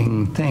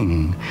humiliating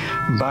thing,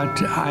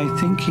 but I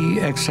think he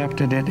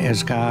accepted it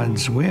as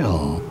God's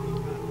will.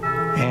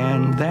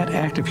 And that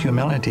act of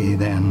humility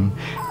then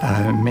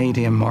made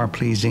him more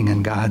pleasing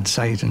in God's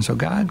sight, and so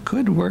God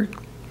could work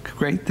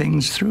great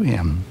things through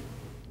him.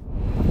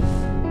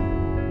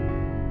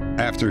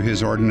 After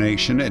his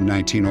ordination in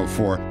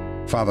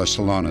 1904, Father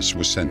Solanus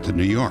was sent to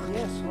New York.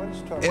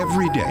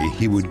 Every day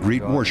he would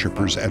greet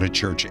worshipers at a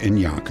church in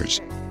Yonkers.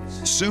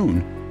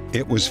 Soon,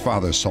 it was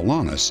Father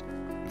Solanus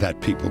that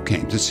people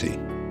came to see.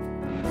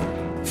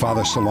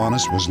 Father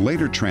Solanus was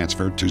later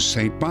transferred to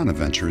St.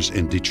 Bonaventure's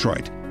in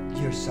Detroit.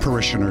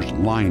 Parishioners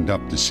lined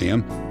up to see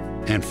him,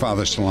 and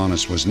Father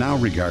Solanus was now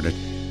regarded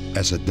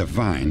as a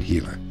divine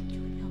healer.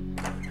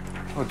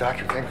 Oh,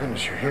 Doctor, thank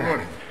goodness you're here. Good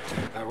morning.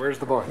 Where's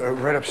the boy?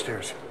 Right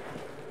upstairs.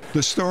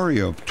 The story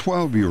of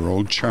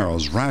 12-year-old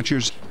Charles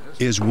Rogers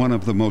is one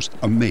of the most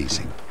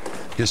amazing.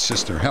 His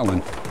sister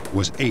Helen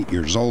was 8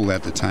 years old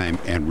at the time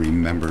and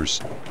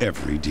remembers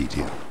every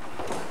detail.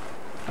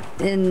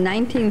 In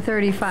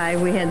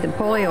 1935, we had the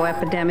polio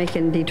epidemic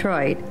in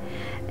Detroit,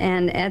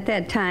 and at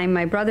that time,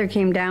 my brother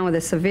came down with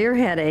a severe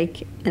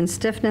headache and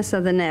stiffness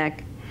of the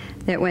neck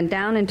that went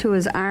down into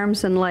his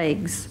arms and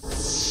legs.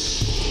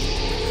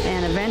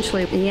 And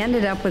eventually, he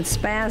ended up with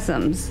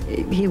spasms.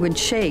 He would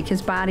shake,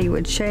 his body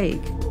would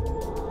shake.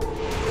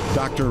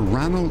 Dr.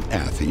 Ronald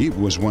Athey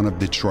was one of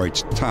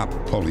Detroit's top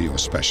polio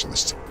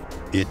specialists.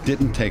 It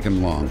didn't take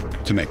him long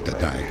to make the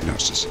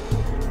diagnosis.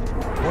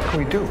 What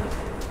can we do?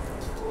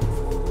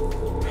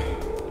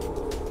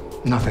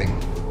 Nothing.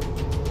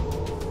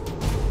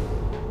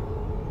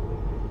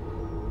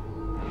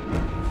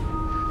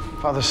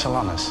 Father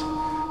Solanus.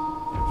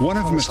 One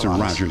of Mr.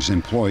 Rogers'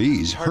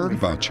 employees heard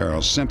about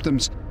Charles'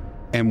 symptoms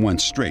and went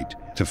straight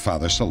to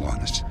Father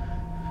Solanus.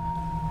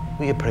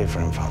 Will you pray for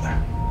him,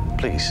 Father?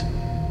 Please.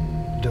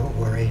 Don't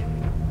worry.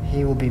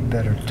 He will be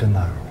better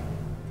tomorrow.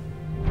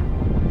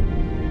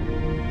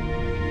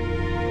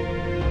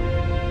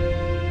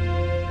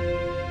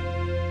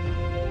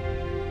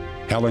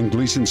 Helen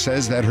Gleason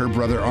says that her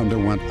brother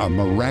underwent a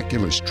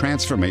miraculous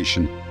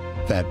transformation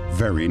that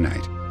very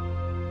night.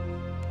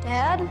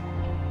 Dad?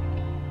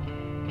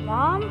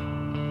 Mom?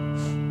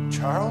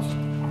 Charles?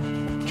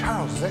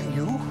 Charles, is that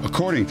you?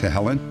 According to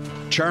Helen,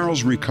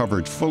 Charles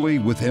recovered fully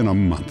within a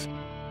month.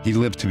 He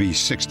lived to be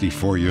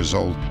 64 years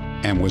old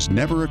and was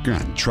never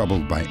again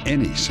troubled by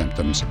any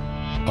symptoms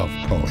of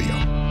polio.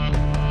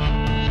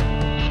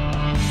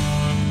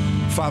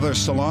 Father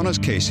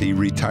Solanus Casey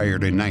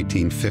retired in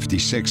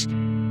 1956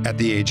 at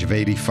the age of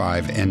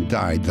 85 and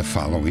died the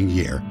following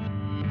year.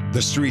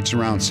 The streets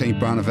around St.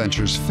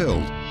 Bonaventure's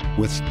filled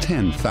with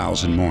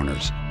 10,000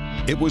 mourners.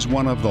 It was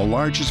one of the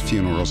largest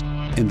funerals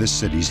in the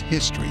city's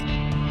history.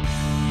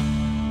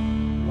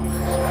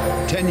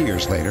 10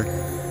 years later,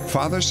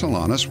 Father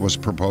Solanus was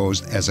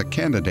proposed as a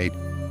candidate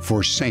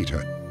for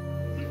sainthood.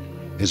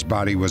 His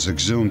body was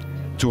exhumed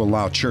to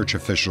allow church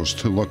officials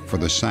to look for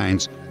the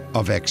signs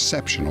of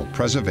exceptional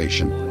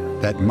preservation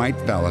that might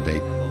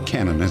validate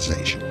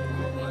canonization.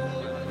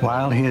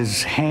 While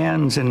his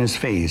hands and his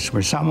face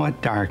were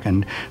somewhat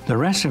darkened, the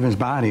rest of his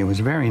body was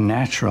very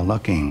natural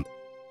looking.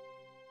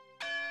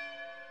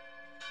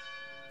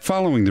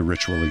 Following the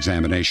ritual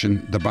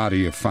examination, the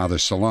body of Father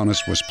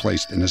Solanus was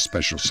placed in a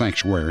special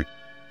sanctuary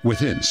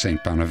within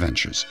St.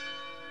 Bonaventure's.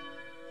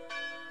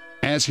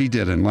 As he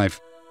did in life,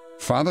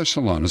 Father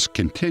Solanus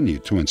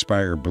continued to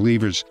inspire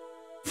believers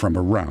from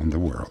around the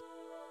world.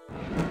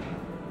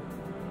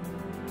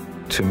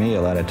 To me,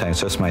 a lot of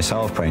times, just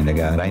myself praying to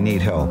God, I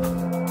need help.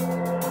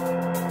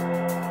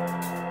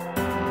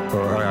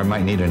 Or I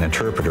might need an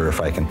interpreter,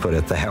 if I can put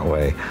it that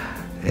way.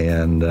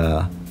 And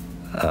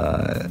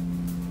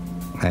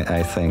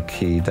I think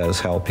he does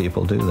help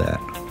people do that.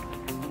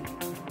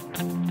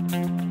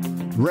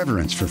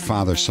 Reverence for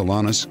Father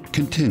Solanus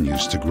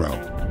continues to grow.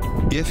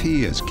 If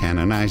he is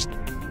canonized,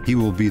 he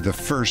will be the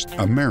first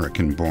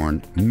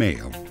American-born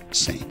male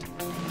saint.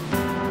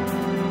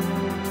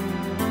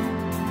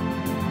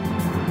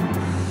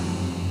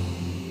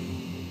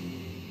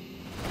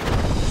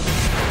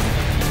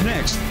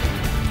 Next,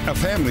 a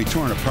family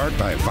torn apart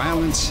by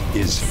violence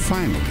is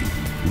finally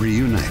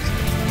reunited.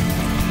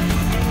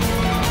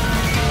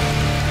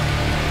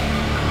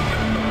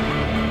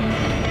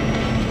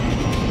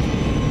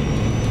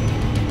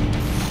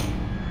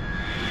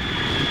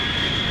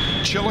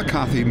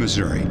 Chillicothe,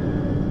 Missouri.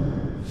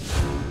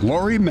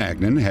 Lori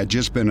Magnan had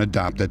just been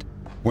adopted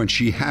when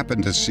she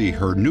happened to see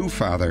her new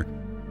father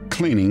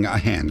cleaning a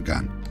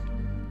handgun.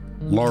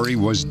 Lori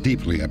was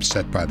deeply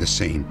upset by the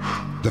scene,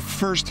 the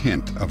first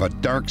hint of a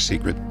dark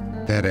secret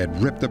that had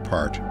ripped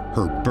apart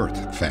her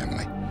birth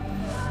family.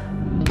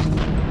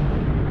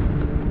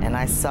 And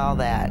I saw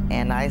that,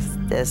 and I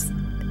just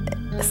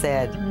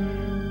said,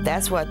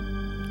 that's what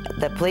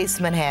the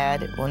policemen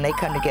had when they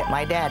come to get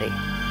my daddy.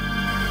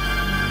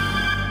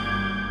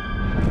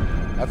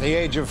 At the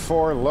age of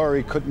 4,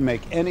 Lori couldn't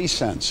make any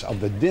sense of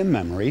the dim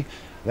memory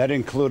that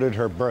included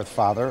her birth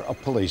father, a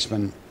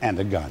policeman, and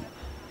a gun.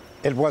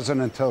 It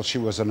wasn't until she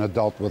was an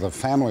adult with a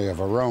family of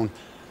her own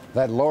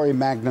that Lori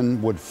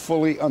Magnan would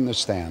fully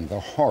understand the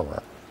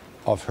horror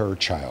of her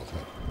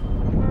childhood.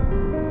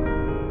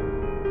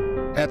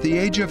 At the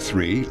age of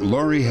 3,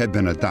 Lori had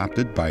been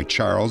adopted by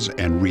Charles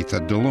and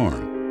Retha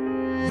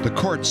DeLorme. The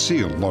court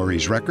sealed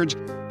Lori's records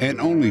and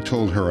only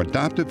told her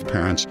adoptive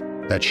parents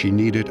that she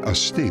needed a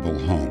stable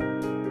home.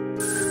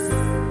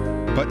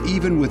 But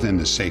even within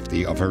the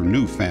safety of her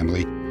new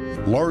family,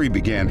 Lori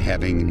began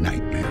having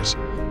nightmares.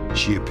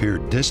 She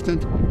appeared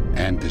distant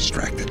and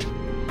distracted.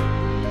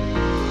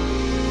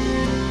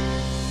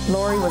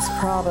 Lori was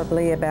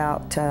probably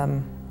about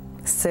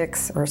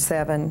 6 or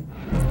 7,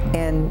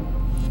 and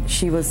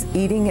she was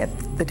eating at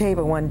the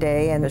table one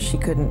day and she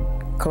couldn't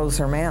close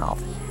her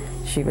mouth.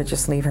 She would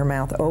just leave her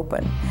mouth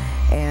open,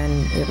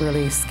 and it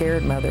really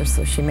scared Mother,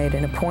 so she made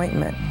an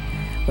appointment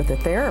with a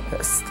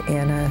therapist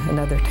in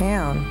another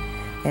town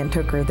and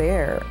took her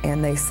there,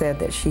 and they said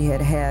that she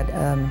had had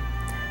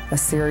a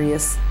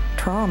serious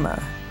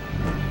trauma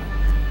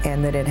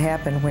and that it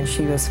happened when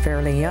she was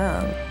fairly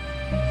young.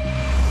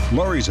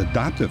 Lori's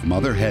adoptive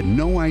mother had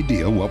no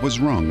idea what was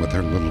wrong with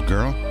her little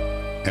girl.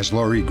 As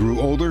Lori grew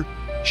older,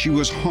 she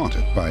was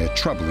haunted by a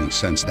troubling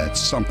sense that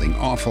something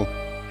awful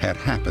had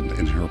happened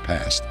in her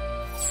past.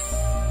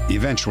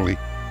 Eventually,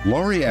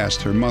 Lori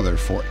asked her mother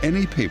for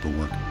any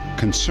paperwork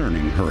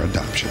concerning her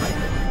adoption.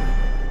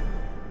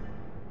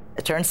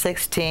 I turned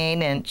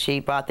 16 and she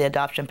brought the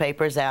adoption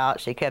papers out.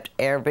 She kept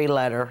every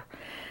letter.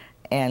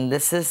 And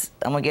this is,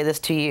 I'm gonna give this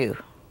to you.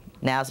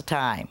 Now's the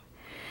time.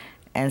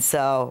 And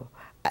so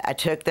I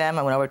took them,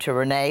 I went over to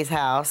Renee's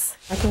house.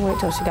 I couldn't wait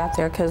till she got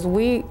there because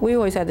we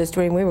always had this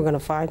dream we were gonna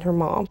find her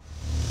mom.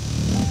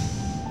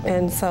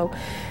 And so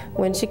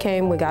when she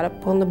came, we got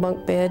up on the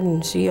bunk bed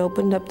and she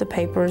opened up the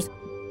papers.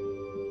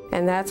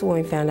 And that's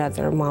when we found out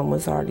that her mom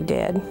was already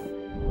dead.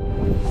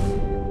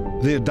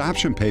 The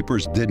adoption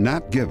papers did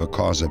not give a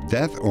cause of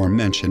death or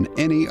mention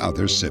any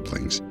other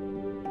siblings.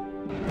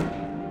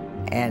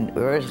 And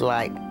we were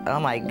like, oh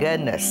my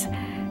goodness.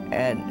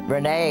 And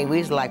Renee, we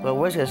was like, well,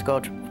 we're just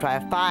going to try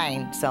to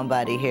find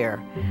somebody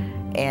here.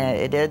 And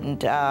it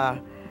didn't,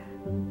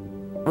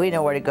 we didn't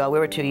know where to go, we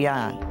were too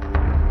young.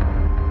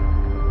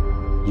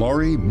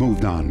 Lori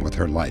moved on with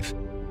her life.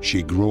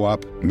 She grew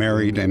up,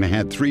 married, and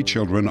had 3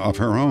 children of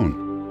her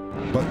own.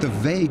 But the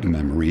vague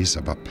memories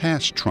of a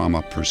past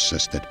trauma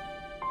persisted.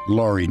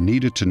 Lori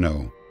needed to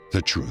know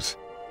the truth.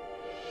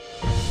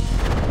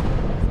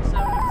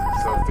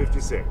 So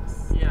 56.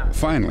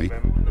 Finally,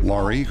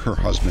 Lori, her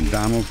husband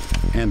Donald,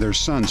 and their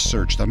son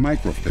searched a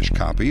microfiche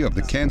copy of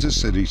the Kansas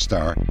City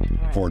Star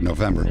for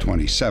November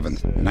 27,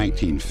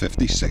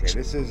 1956,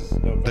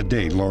 the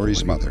day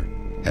Lori's mother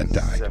had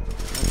died.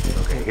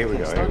 Okay, here we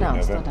go. Slow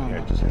down, slow down.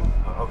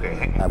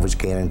 Okay. I was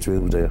scanning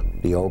through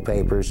the old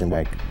papers and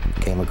I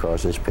came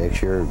across this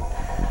picture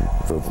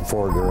of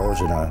 4 girls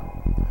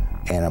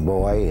and a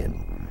boy, and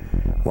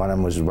one of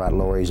them was about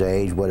Lori's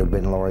age, would have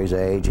been Lori's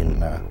age,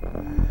 and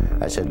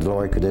I said,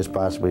 Lori, could this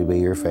possibly be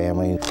your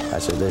family? I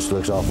said, this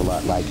looks an awful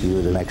lot like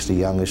you, the next to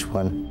youngest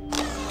one.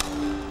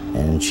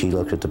 And she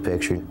looked at the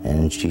picture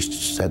and she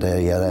said,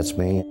 yeah, that's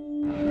me.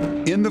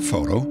 In the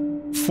photo,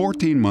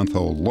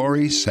 14-month-old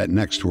Lori sat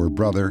next to her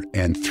brother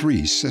and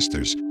 3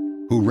 sisters,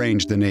 who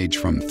ranged in age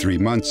from 3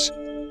 months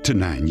to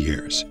 9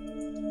 years.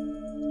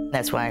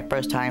 That's when I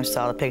first time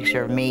saw the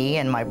picture of me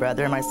and my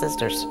brother and my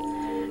sisters.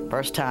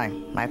 First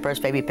time, my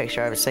first baby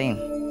picture I ever seen.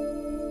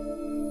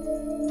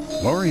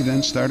 Lori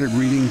then started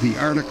reading the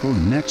article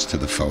next to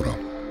the photo.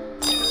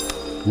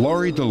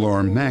 Lori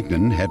DeLorme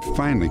Magnan had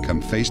finally come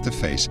face to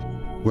face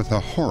with the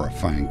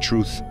horrifying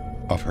truth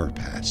of her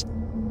past.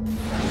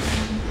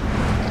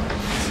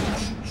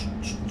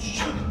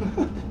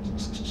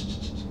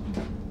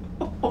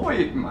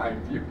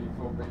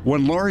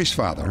 When Lori's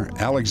father,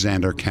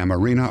 Alexander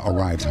Camarena,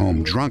 arrived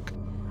home drunk,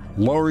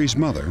 Lori's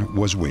mother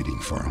was waiting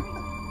for him.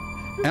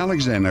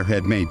 Alexander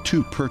had made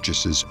 2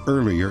 purchases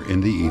earlier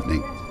in the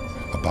evening,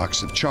 a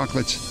box of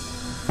chocolates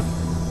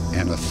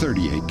and a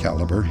 .38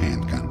 caliber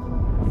handgun.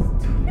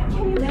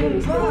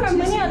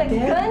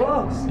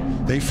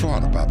 They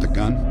fought about the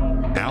gun.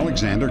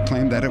 Alexander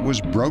claimed that it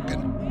was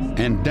broken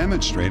and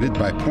demonstrated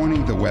by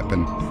pointing the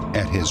weapon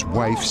at his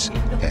wife's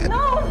head.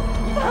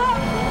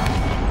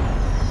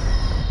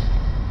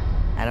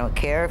 I don't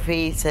care if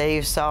he said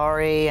he's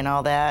sorry and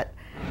all that.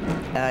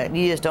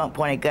 You just don't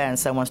point a gun at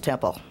someone's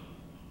temple.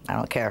 I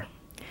don't care.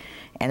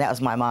 And that was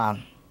my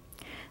mom.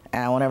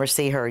 and I won't ever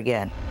see her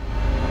again.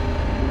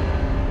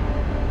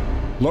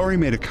 Lori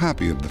made a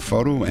copy of the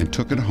photo and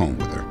took it home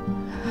with her.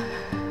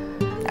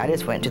 I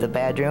just went to the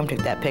bedroom, took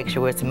that picture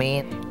with me,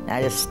 and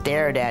I just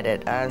stared at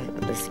it. I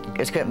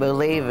just couldn't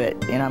believe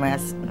it. You know, I mean,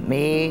 that's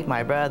me,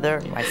 my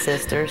brother, my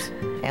sisters,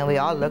 and we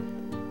all look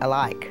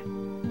alike.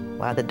 We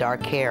had the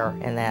dark hair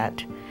and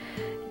that.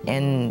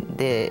 And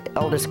the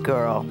oldest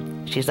girl,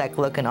 she's like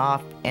looking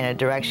off in a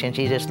direction.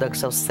 She just looked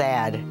so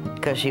sad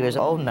because she was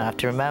old enough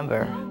to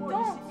remember.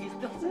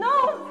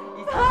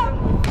 No!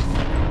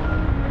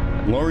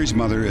 Stop! Lori's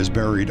mother is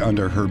buried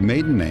under her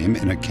maiden name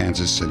in a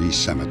Kansas City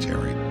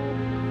cemetery.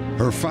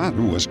 Her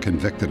father was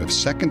convicted of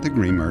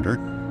second-degree murder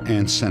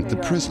and sent to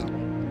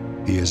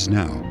prison. He is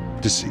now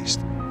deceased.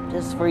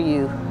 Just for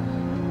you.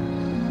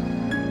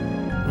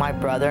 My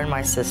brother and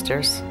my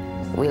sisters.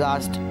 We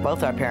lost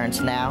both our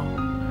parents now.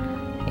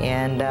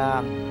 And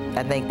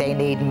I think they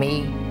need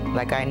me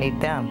like I need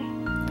them.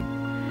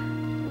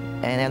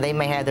 And they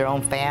may have their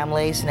own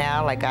families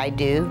now like I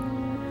do.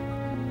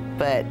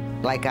 But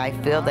like I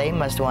feel they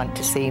must want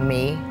to see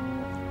me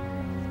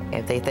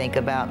if they think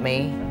about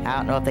me. I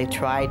don't know if they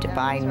tried to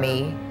find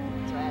me,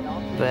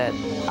 but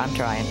I'm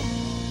trying.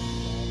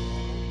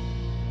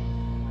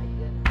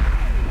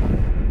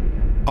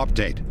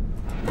 Update.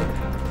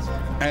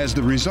 As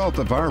the result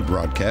of our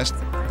broadcast,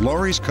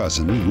 Lori's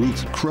cousin,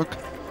 Ruth Crook,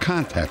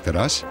 contacted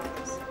us.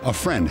 A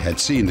friend had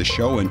seen the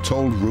show and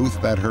told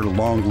Ruth that her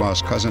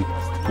long-lost cousin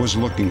was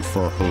looking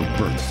for her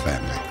birth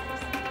family.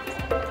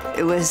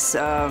 It was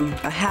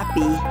a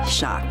happy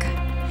shock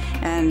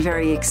and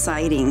very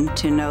exciting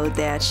to know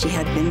that she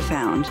had been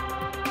found.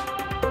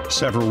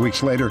 Several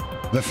weeks later,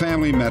 the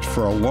family met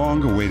for a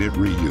long-awaited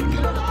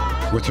reunion.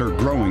 With her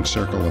growing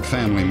circle of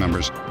family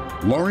members,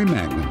 Lori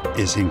Magnan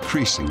is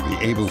increasingly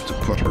able to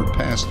put her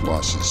past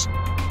losses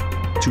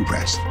to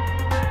rest.